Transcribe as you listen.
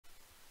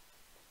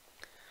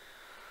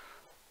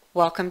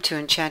Welcome to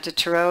Enchanted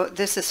Tarot.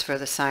 This is for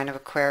the sign of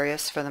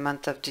Aquarius for the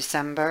month of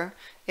December.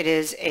 It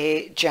is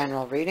a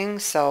general reading,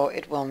 so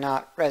it will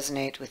not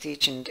resonate with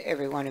each and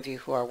every one of you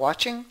who are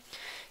watching.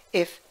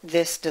 If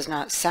this does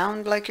not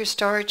sound like your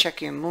story,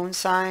 check your moon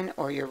sign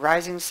or your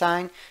rising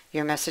sign.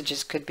 Your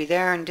messages could be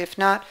there, and if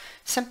not,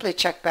 simply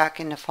check back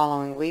in the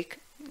following week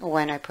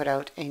when I put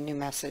out a new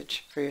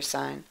message for your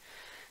sign.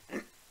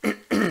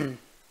 It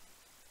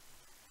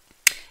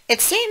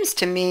seems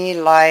to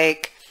me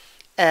like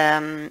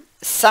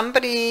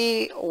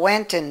somebody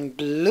went and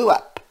blew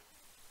up.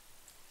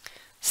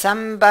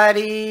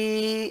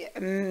 Somebody,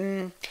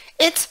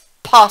 it's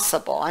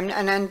possible,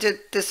 and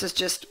this is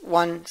just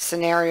one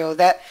scenario,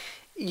 that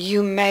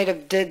you might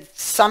have did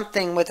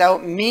something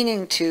without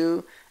meaning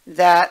to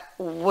that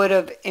would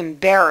have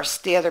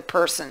embarrassed the other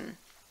person,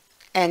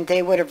 and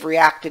they would have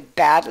reacted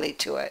badly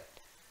to it.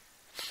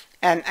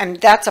 And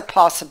that's a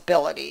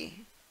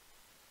possibility.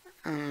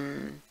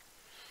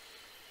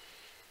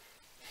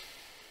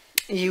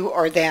 You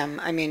or them.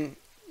 I mean,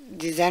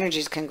 these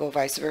energies can go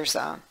vice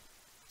versa.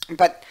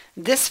 But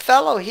this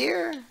fellow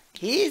here,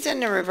 he's in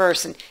the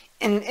reverse,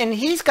 and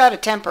he's got a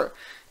temper.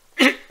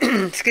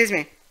 Excuse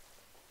me.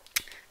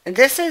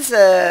 This is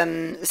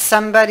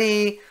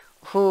somebody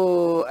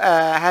who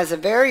has a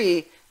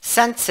very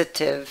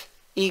sensitive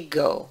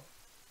ego,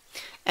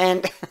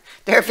 and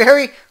they're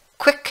very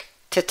quick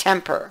to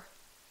temper.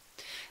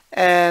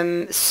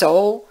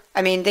 So,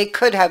 I mean, they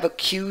could have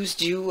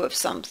accused you of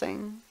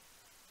something.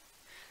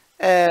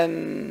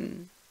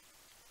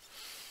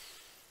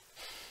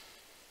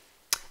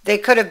 They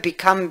could have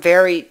become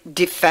very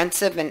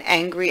defensive and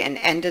angry and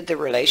ended the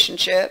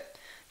relationship.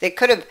 They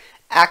could have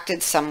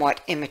acted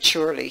somewhat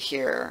immaturely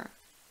here.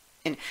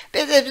 And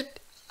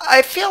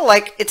I feel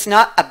like it's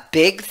not a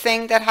big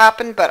thing that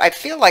happened, but I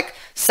feel like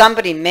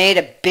somebody made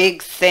a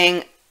big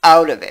thing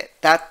out of it.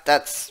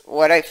 That's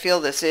what I feel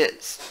this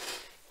is.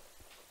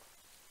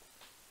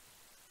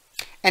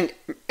 And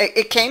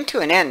it came to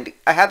an end.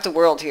 I have the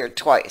World here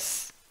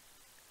twice.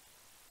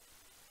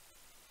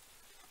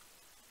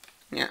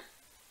 Yeah.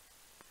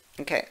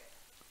 Okay.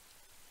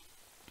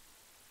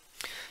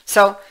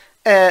 So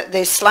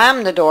they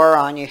slam the door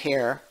on you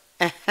here,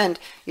 and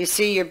you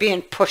see you're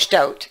being pushed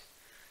out.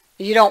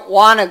 You don't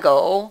want to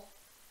go,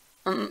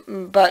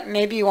 but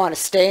maybe you want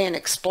to stay and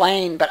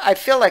explain, but I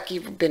feel like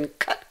you've been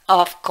cut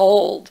off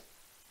cold.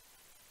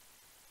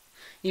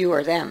 You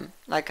or them,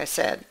 like I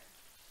said.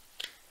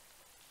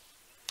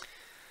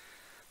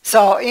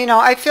 So, you know,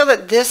 I feel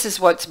that this is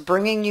what's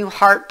bringing you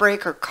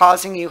heartbreak or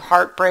causing you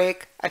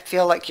heartbreak. I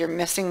feel like you're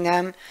missing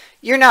them.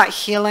 You're not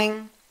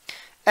healing.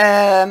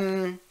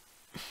 You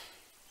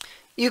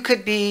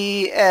could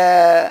be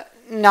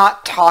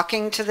not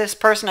talking to this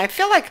person. I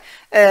feel like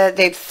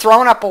they've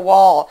thrown up a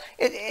wall.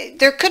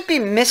 There could be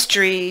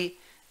mystery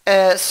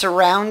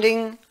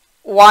surrounding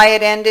why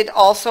it ended,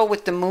 also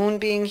with the moon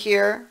being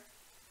here.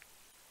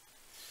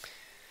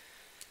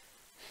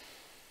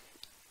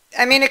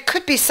 I mean, it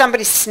could be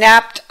somebody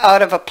snapped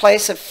out of a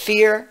place of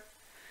fear.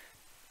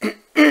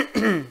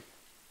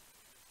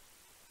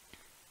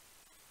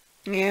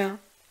 Yeah.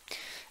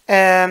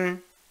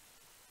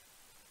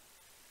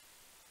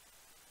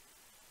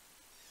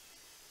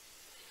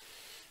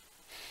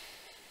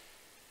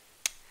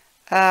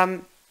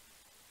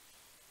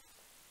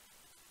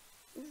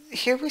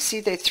 Here we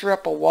see they threw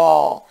up a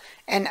wall,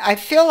 and I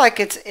feel like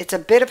it's a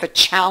bit of a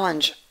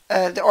challenge,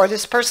 or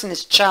this person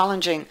is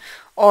challenging,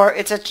 or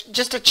it's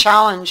just a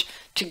challenge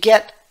to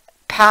get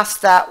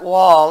past that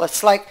wall.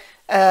 It's like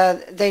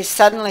they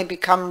suddenly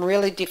become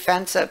really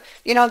defensive.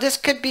 You know, this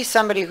could be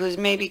somebody who's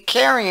maybe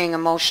carrying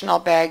emotional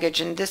baggage,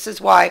 and this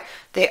is why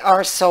they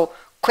are so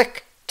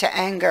quick to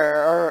anger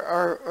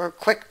or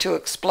quick to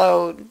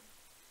explode.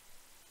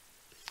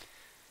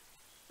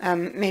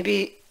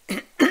 Maybe,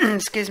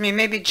 excuse me,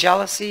 maybe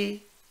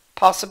jealousy,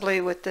 possibly,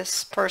 with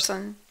this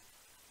person.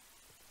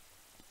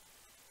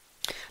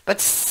 But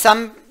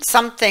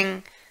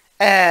something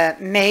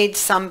made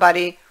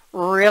somebody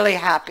really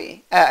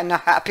happy.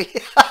 Not happy.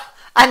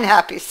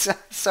 Unhappy.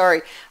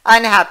 Sorry.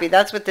 Unhappy.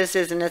 That's what this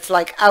is. And it's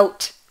like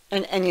out.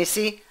 And you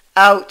see?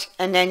 Out.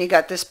 And then you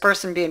got this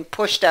person being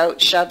pushed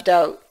out, shoved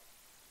out.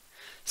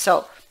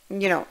 So,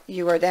 you know,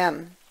 you or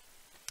them.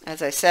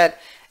 As I said.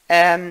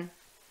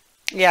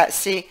 Yeah,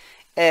 see?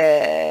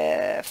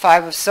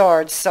 5 of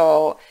Swords.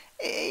 So,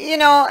 you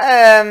know,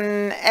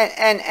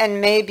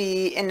 and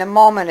maybe in the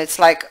moment it's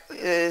like,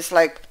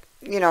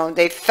 you know,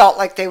 they felt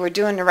like they were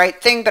doing the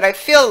right thing, but I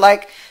feel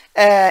like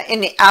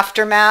in the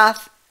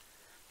aftermath,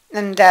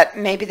 and that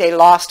maybe they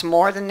lost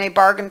more than they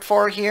bargained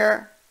for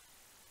here.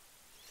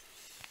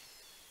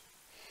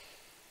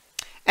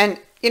 And,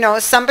 you know,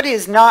 somebody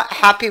is not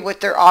happy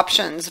with their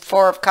options.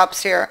 4 of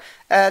Cups here.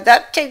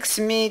 That takes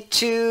me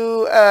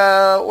to,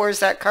 where's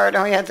that card?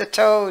 Oh, yeah, the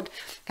Toad.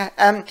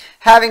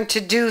 Having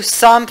to do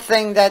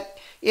something that,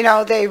 you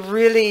know, they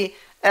really,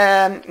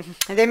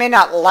 they may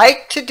not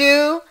like to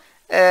do.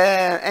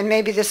 And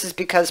maybe this is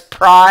because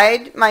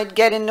pride might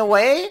get in the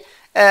way,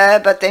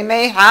 but they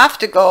may have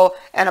to go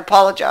and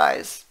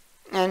apologize.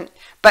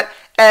 But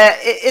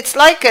it's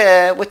like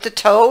with the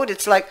toad,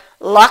 it's like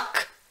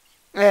luck,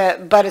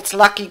 but it's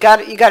luck. You got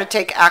to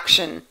take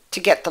action to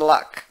get the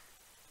luck.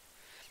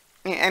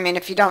 I mean,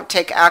 if you don't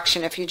take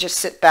action, if you just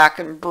sit back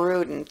and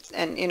brood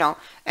and you know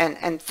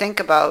and think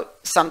about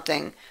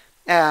something,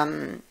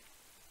 and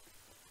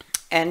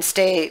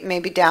stay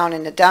maybe down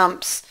in the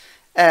dumps,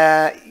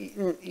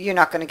 you're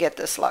not going to get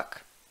this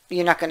luck.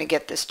 You're not going to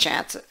get this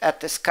chance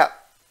at this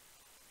cup.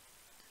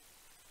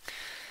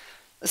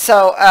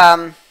 So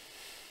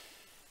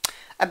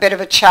a bit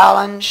of a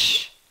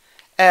challenge.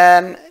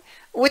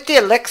 With the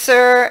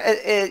elixir,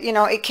 you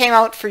know, it came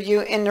out for you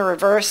in the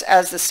reverse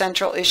as the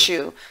central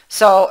issue.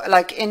 So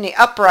like in the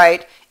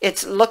upright,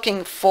 it's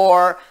looking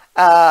for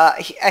a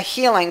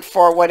healing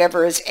for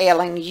whatever is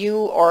ailing you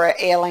or an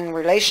ailing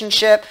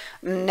relationship.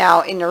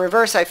 Now in the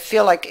reverse, I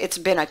feel like it's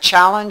been a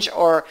challenge,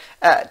 or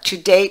to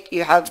date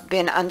you have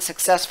been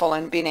unsuccessful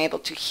in being able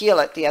to heal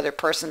it. The other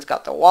person's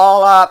got the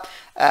wall up,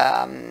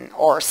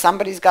 or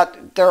somebody's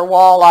got their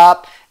wall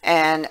up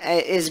and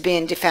is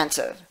being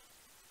defensive.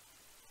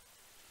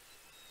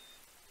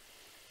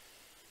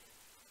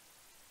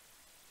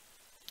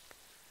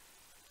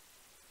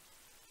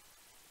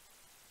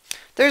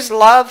 There's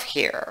love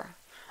here,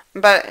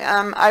 but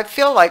I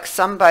feel like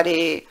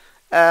somebody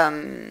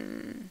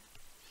can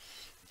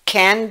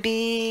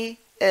be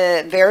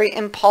very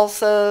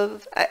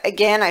impulsive.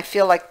 Again, I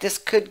feel like this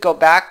could go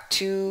back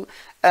to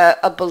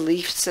a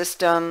belief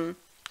system,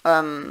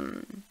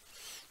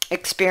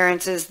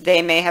 experiences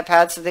they may have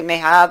had. So they may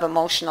have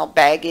emotional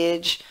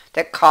baggage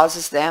that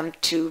causes them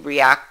to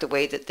react the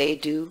way that they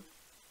do.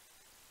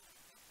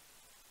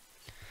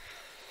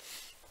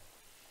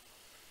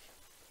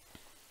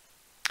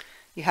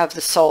 You have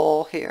the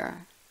soul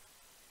here.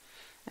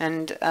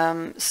 And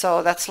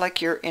so that's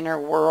like your inner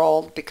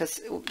world,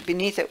 because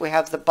beneath it we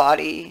have the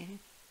body.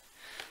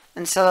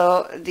 And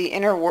so the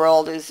inner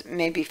world is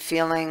maybe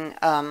feeling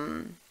a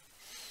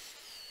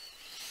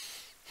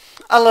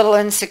little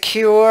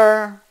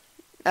insecure.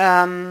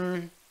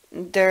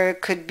 There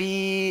could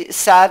be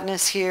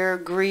sadness here,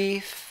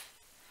 grief.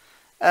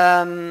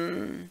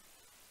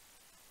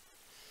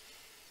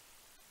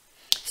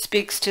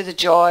 Speaks to the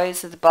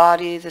joys of the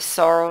body, the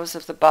sorrows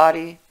of the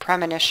body,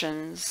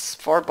 premonitions,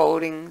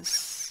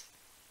 forebodings.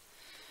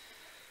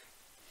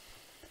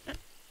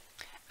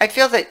 I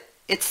feel that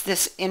it's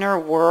this inner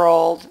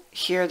world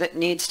here that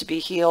needs to be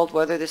healed,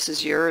 whether this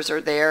is yours or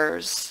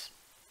theirs,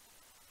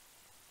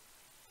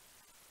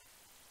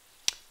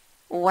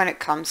 when it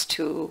comes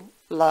to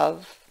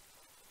love.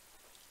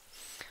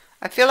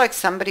 I feel like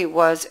somebody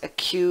was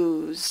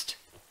accused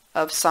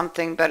of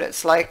something, but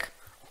it's like,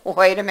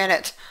 wait a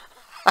minute.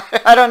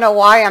 I don't know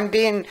why I'm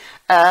being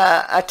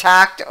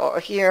attacked or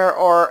here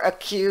or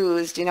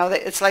accused. You know,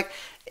 it's like,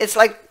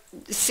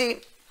 see,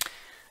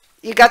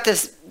 you got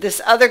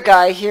this other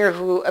guy here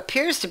who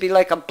appears to be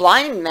like a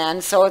blind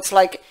man. So it's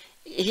like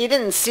he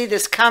didn't see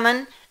this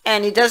coming,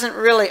 and he doesn't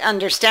really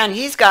understand.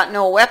 He's got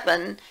no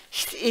weapon.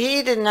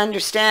 He didn't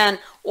understand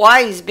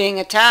why he's being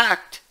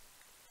attacked.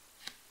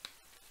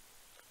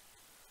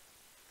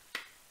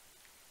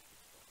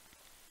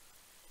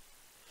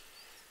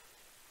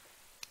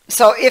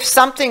 So if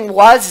something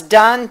was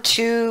done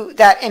to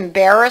that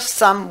embarrassed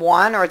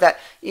someone, or that,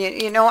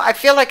 you know, I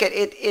feel like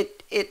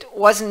it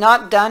was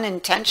not done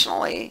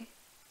intentionally.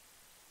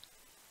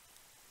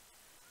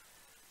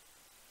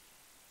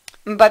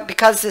 But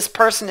because this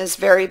person is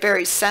very,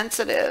 very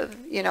sensitive,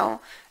 you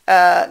know,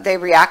 they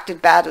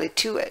reacted badly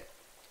to it.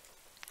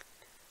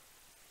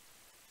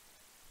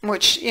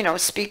 Which, you know,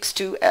 speaks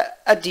to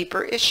a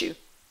deeper issue.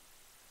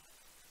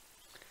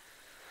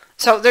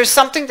 So there's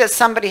something that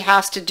somebody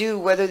has to do,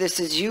 whether this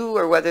is you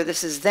or whether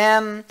this is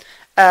them,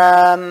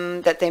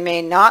 that they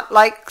may not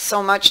like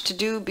so much to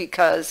do,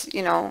 because,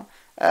 you know,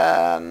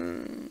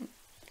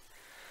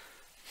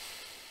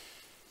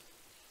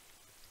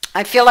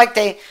 I feel like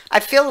they,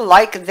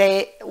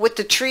 with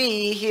the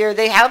tree here,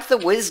 they have the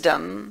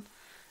wisdom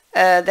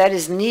that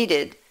is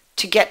needed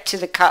to get to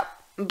the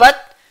cup,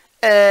 but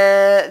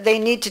they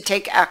need to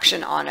take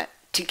action on it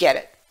to get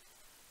it.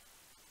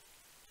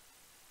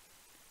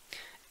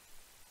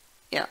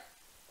 Yeah.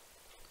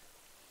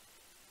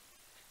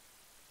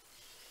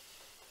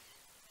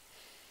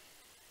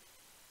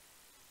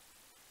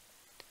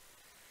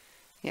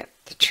 Yeah,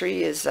 the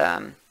tree is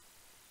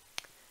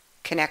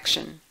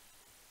connection,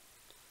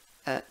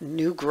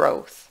 new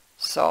growth.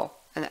 So,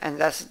 and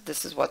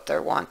this is what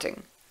they're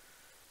wanting.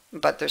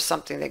 But there's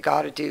something they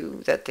got to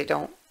do that they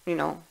don't, you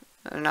know,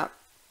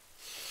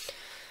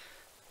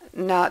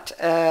 not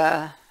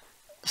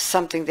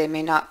something they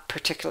may not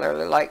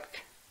particularly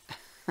like.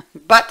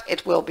 But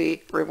it will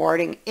be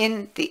rewarding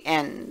in the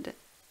end.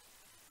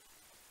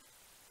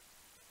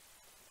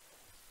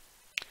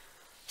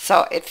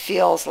 So it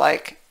feels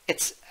like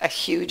it's a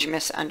huge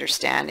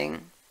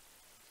misunderstanding.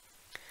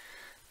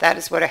 That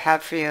is what I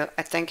have for you.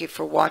 I thank you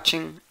for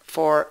watching,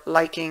 for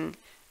liking,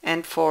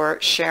 and for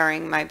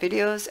sharing my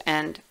videos,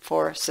 and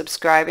for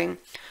subscribing.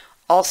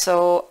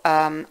 Also,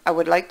 I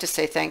would like to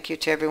say thank you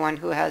to everyone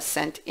who has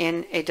sent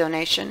in a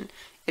donation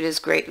It is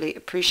greatly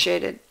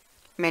appreciated.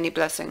 Many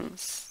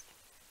blessings.